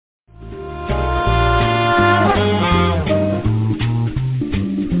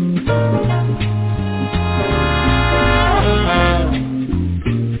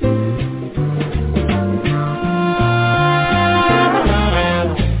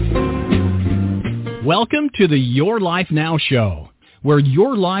Welcome to the Your Life Now show, where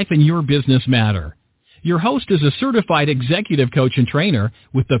your life and your business matter. Your host is a certified executive coach and trainer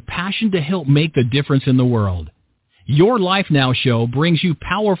with the passion to help make the difference in the world. Your Life Now show brings you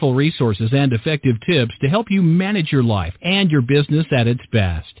powerful resources and effective tips to help you manage your life and your business at its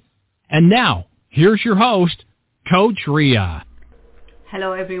best. And now, here's your host, Coach Ria.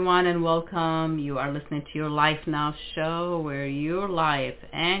 Hello everyone and welcome. You are listening to Your Life Now show, where your life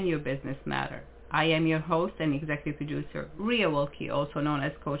and your business matter. I am your host and executive producer, Ria Wilkie, also known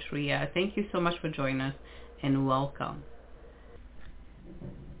as Coach Ria. Thank you so much for joining us and welcome.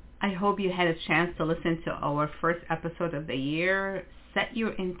 I hope you had a chance to listen to our first episode of the year, Set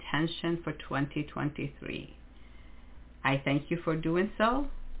Your Intention for 2023. I thank you for doing so,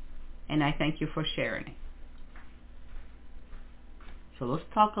 and I thank you for sharing it. So let's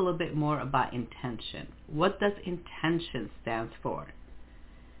talk a little bit more about intention. What does intention stand for?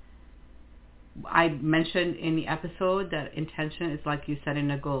 I mentioned in the episode that intention is like you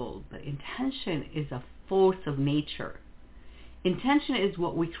setting a goal, but intention is a force of nature. Intention is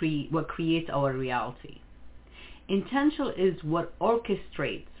what creates our reality. Intention is what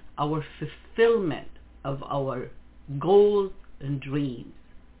orchestrates our fulfillment of our goals and dreams.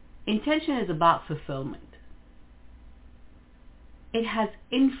 Intention is about fulfillment. It has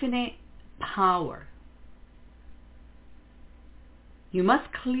infinite power. You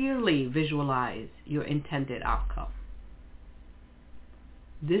must clearly visualize your intended outcome.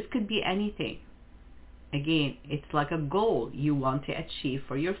 This could be anything. Again, it's like a goal you want to achieve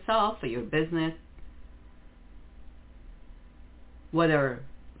for yourself, for your business. Whether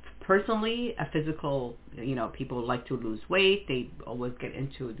personally, a physical, people like to lose weight. They always get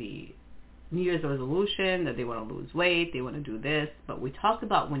into the New Year's resolution that they want to lose weight, they want to do this. But we talked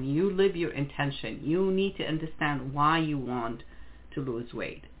about when you live your intention, you need to understand why you want to lose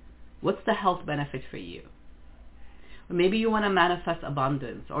weight. What's the health benefit for you? Or maybe you want to manifest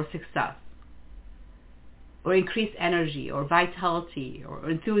abundance or success, or increase energy or vitality or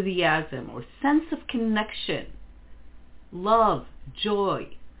enthusiasm or sense of connection, love,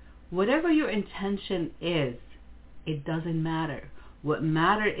 joy. Whatever your intention is, it doesn't matter. What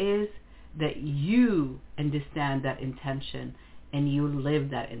matters is that you understand that intention and you live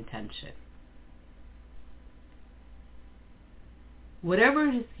that intention.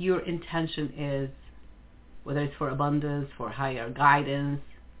 Whatever your intention is, whether it's for abundance, for higher guidance,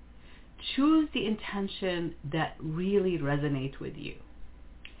 choose the intention that really resonates with you.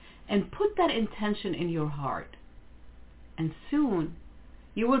 And put that intention in your heart. And soon,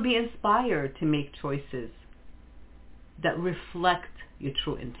 you will be inspired to make choices that reflect your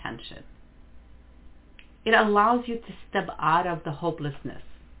true intention. It allows you to step out of the hopelessness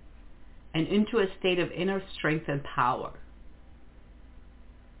and into a state of inner strength and power.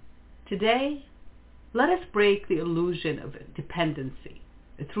 Today, let us break the illusion of dependency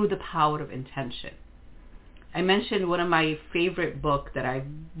through the power of intention. I mentioned one of my favorite books that I've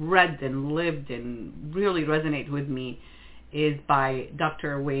read and lived and really resonate with me is by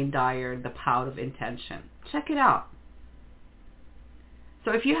Dr. Wayne Dyer, The Power of Intention. Check it out.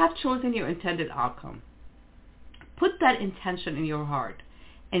 So if you have chosen your intended outcome, put that intention in your heart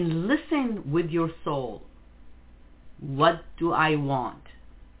and listen with your soul. What do I want?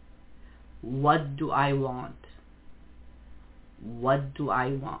 What do I want? What do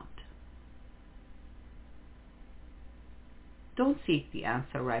I want? Don't seek the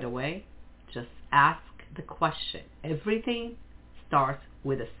answer right away. Just ask the question. Everything starts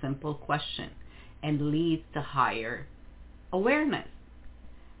with a simple question and leads to higher awareness.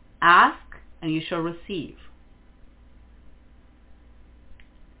 Ask and you shall receive.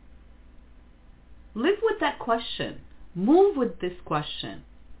 Live with that question. Move with this question.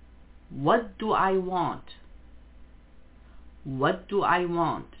 What do I want? What do I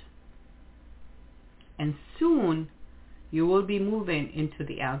want? And soon you will be moving into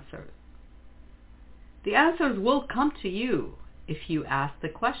the answers. The answers will come to you if you ask the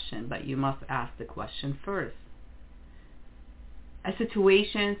question, but you must ask the question first. A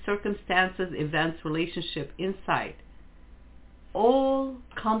situation, circumstances, events, relationship, insight, all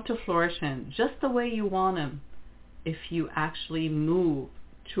come to fruition just the way you want them if you actually move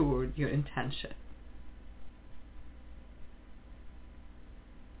toward your intention.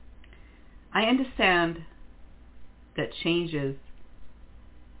 I understand that changes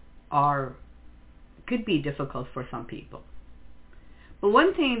could be difficult for some people. But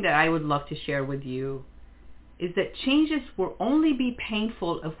one thing that I would love to share with you is that changes will only be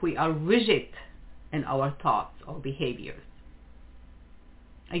painful if we are rigid in our thoughts or behaviors.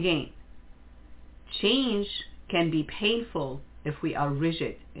 Again, change can be painful if we are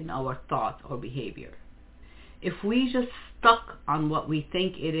rigid in our thoughts or behavior. If we just stuck on what we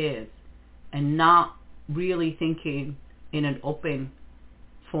think it is and not really thinking in an open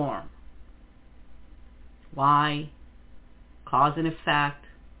form. Why? Cause and effect.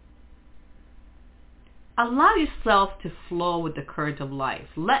 Allow yourself to flow with the current of life.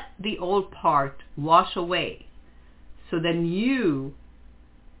 Let the old part wash away so you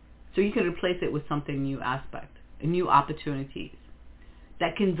can replace it with something new aspect, new opportunities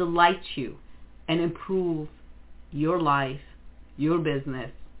that can delight you and improve your life, your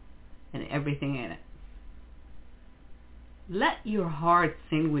business, and everything in it. Let your heart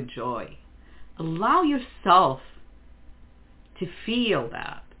sing with joy. Allow yourself to feel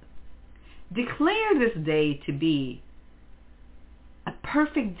that. Declare this day to be a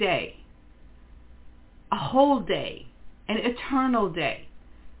perfect day, a whole day, an eternal day,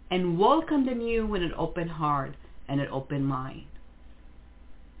 and welcome the new with an open heart and an open mind.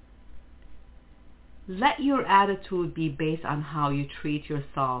 Let your attitude be based on how you treat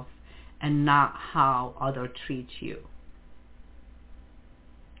yourself and not how others treat you.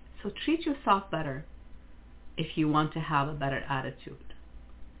 So treat yourself better if you want to have a better attitude.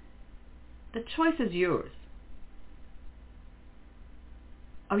 The choice is yours.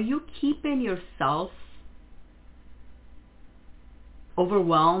 Are you keeping yourself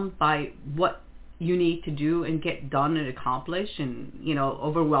overwhelmed by what you need to do and get done and accomplish and,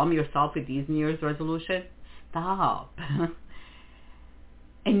 overwhelm yourself with these New Year's resolutions? Stop.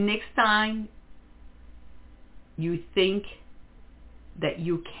 And next time you think that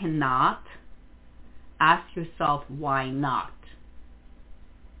you cannot, ask yourself why not.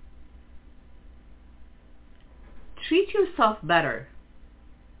 Treat yourself better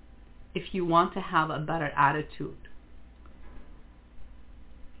if you want to have a better attitude.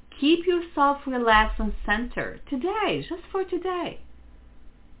 Keep yourself relaxed and centered today, just for today.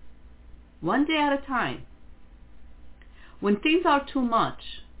 One day at a time. When things are too much,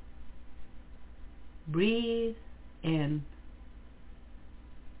 breathe in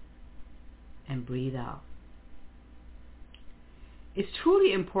and breathe out. It's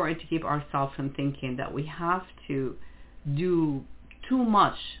truly important to keep ourselves from thinking that we have to do too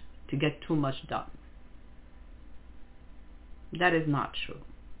much to get too much done. That is not true.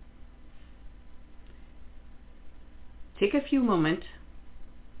 Take a few moments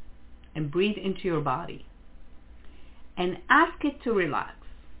and breathe into your body and ask it to relax.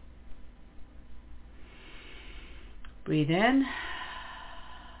 Breathe in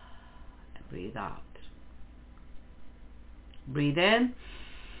and breathe out. Breathe in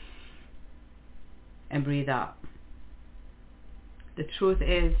and breathe out. The truth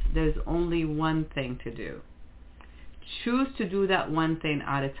is, there's only one thing to do. Choose to do that one thing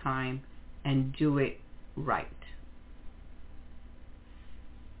at a time and do it right.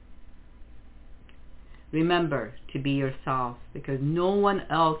 Remember to be yourself, because no one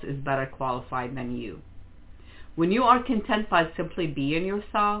else is better qualified than you. When you are content by simply being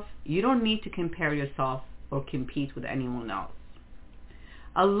yourself, you don't need to compare yourself or compete with anyone else.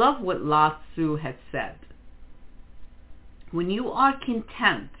 I love what Lao Tzu had said. When you are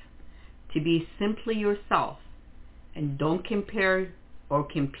content to be simply yourself and don't compare or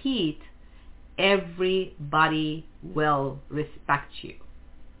compete, everybody will respect you.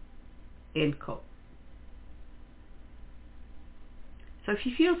 End quote. So if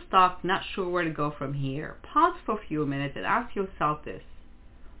you feel stuck, not sure where to go from here, pause for a few minutes and ask yourself this.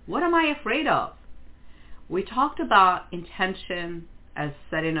 What am I afraid of? We talked about intention as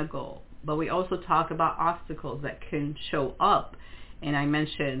setting a goal, but we also talked about obstacles that can show up. And I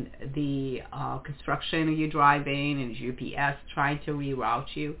mentioned the construction you're driving and GPS trying to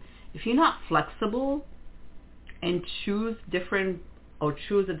reroute you. If you're not flexible and choose a different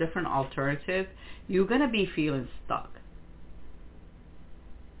alternative, you're going to be feeling stuck.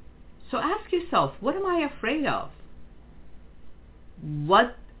 So ask yourself, what am I afraid of?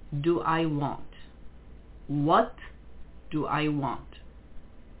 What do I want? What do I want?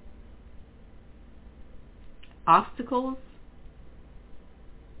 Obstacles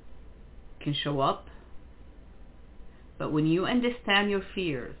can show up, but when you understand your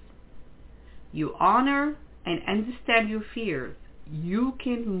fears, you honor and understand your fears, you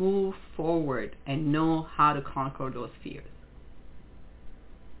can move forward and know how to conquer those fears.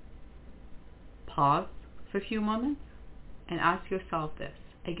 Pause for a few moments and ask yourself this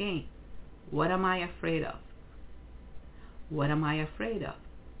again. What am I afraid of? What am I afraid of?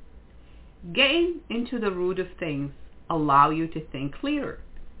 Getting into the root of things allow you to think clearer.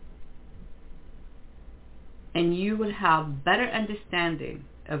 And you will have better understanding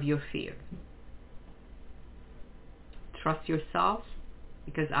of your fear. trust yourself,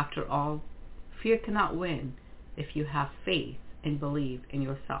 because after all, fear cannot win if you have faith and believe in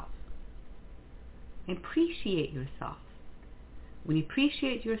yourself. Appreciate yourself. When you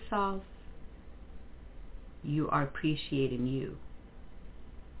appreciate yourself, you are appreciating you.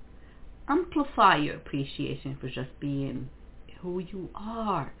 Amplify your appreciation for just being who you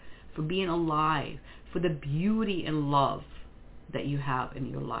are, for being alive, for the beauty and love that you have in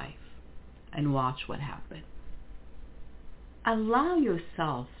your life, and watch what happens. Allow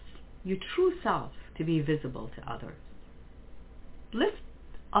yourself, your true self, to be visible to others. Lift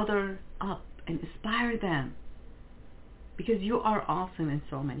others up and inspire them, because you are awesome in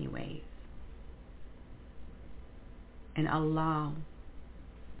so many ways. And allow.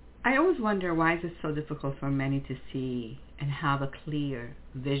 I always wonder, why is it so difficult for many to see and have a clear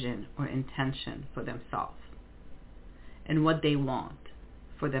vision or intention for themselves and what they want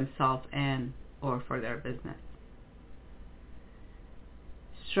for themselves and or for their business?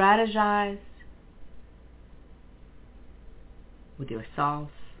 Strategize with yourself,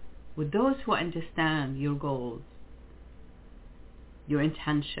 with those who understand your goals, your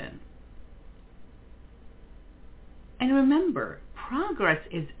intention. And remember, progress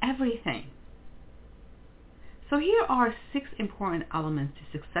is everything. So here are 6 important elements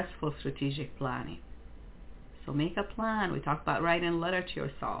to successful strategic planning. So make a plan. We talked about writing a letter to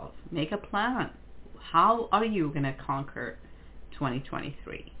yourself. Make a plan. How are you going to conquer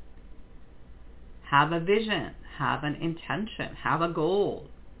 2023? Have a vision. Have an intention. Have a goal.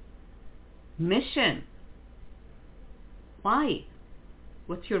 Mission. Why?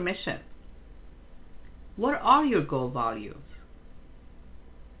 What's your mission? What are your goal values?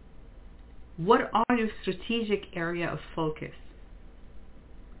 What are your strategic area of focus?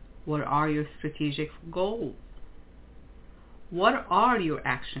 What are your strategic goals? What are your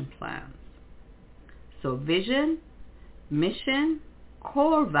action plans? So vision, mission,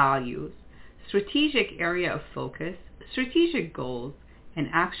 core values, strategic area of focus, strategic goals, and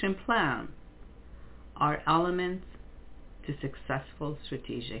action plans are elements to successful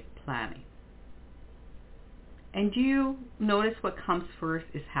strategic planning. And do you notice what comes first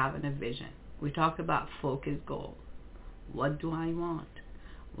is having a vision? We talk about focus goals. What do I want?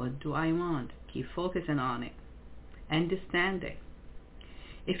 What do I want? Keep focusing on it. Understand it.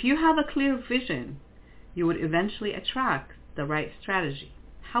 If you have a clear vision, you would eventually attract the right strategy.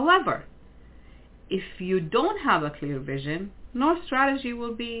 However, if you don't have a clear vision, no strategy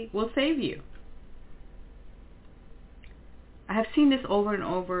will save you. I have seen this over and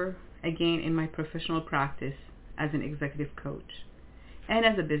over again in my professional practice as an executive coach and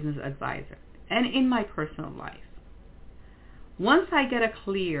as a business advisor and in my personal life. Once I get a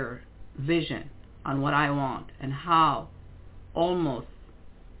clear vision on what I want and how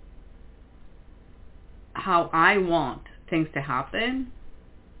I want things to happen,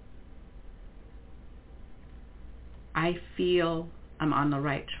 I feel I'm on the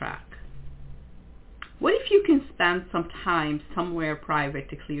right track. What if you can spend some time somewhere private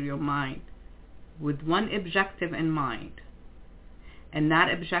to clear your mind with one objective in mind? And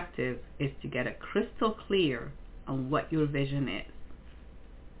that objective is to get it crystal clear on what your vision is.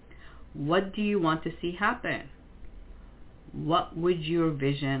 What do you want to see happen? What would your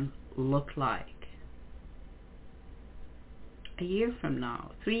vision look like a year from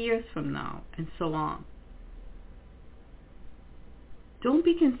now, 3 years from now, and so on? Don't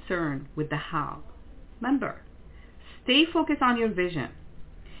be concerned with the how. Remember, stay focused on your vision.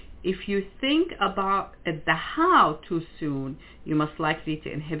 If you think about the how too soon, you're most likely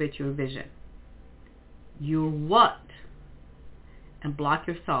to inhibit your vision, your what, and block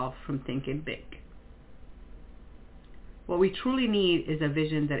yourself from thinking big. What we truly need is a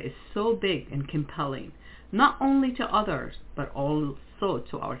vision that is so big and compelling, not only to others, but also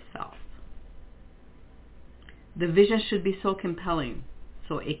to ourselves. The vision should be so compelling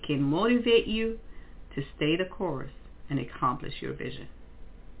so it can motivate you to stay the course and accomplish your vision.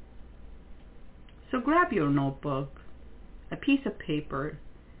 So grab your notebook, a piece of paper,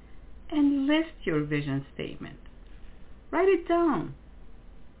 and list your vision statement. Write it down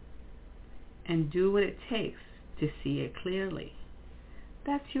and do what it takes to see it clearly.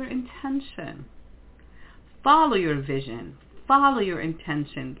 That's your intention. Follow your vision. Follow your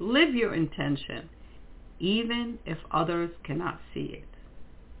intention. Live your intention, even if others cannot see it.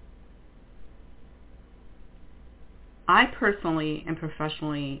 I personally and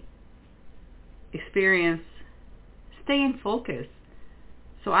professionally experience staying focused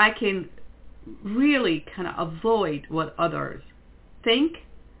so I can really kind of avoid what others think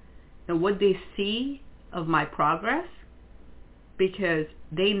and what they see of my progress, because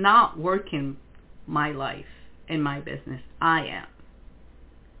they not work in my life in my business. I am.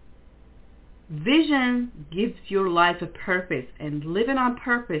 Vision gives your life a purpose, and living on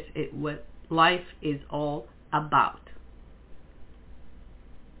purpose is what life is all about.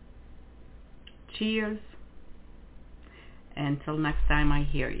 Cheers. Until next time I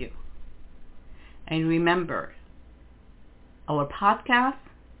hear you. And remember, our podcast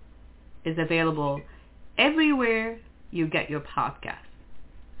is available everywhere you get your podcast.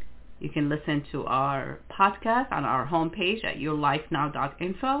 You can listen to our podcast on our homepage at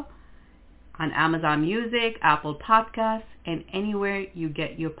yourlifenow.info, on Amazon Music, Apple Podcasts, and anywhere you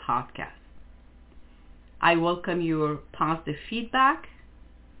get your podcast. I welcome your positive feedback,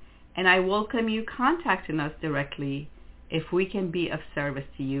 and I welcome you contacting us directly if we can be of service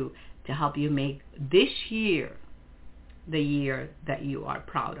to you to help you make this year the year that you are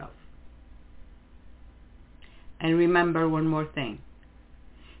proud of. And remember one more thing.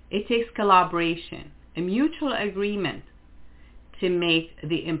 It takes collaboration, a mutual agreement to make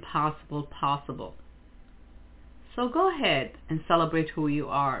the impossible possible. So go ahead and celebrate who you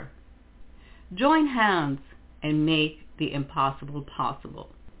are. Join hands and make the impossible possible.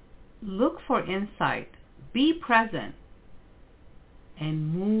 Look for insight, be present,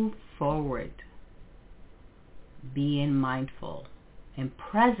 and move forward. Being mindful and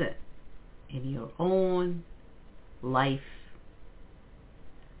present in your own life.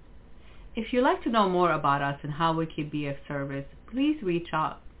 If you'd like to know more about us and how we can be of service, please reach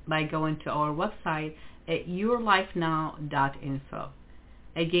out by going to our website at yourlifenow.info.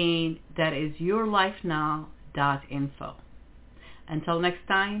 Again, that is yourlifenow.info. Until next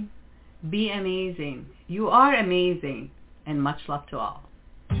time, be amazing. You are amazing, and much love to all.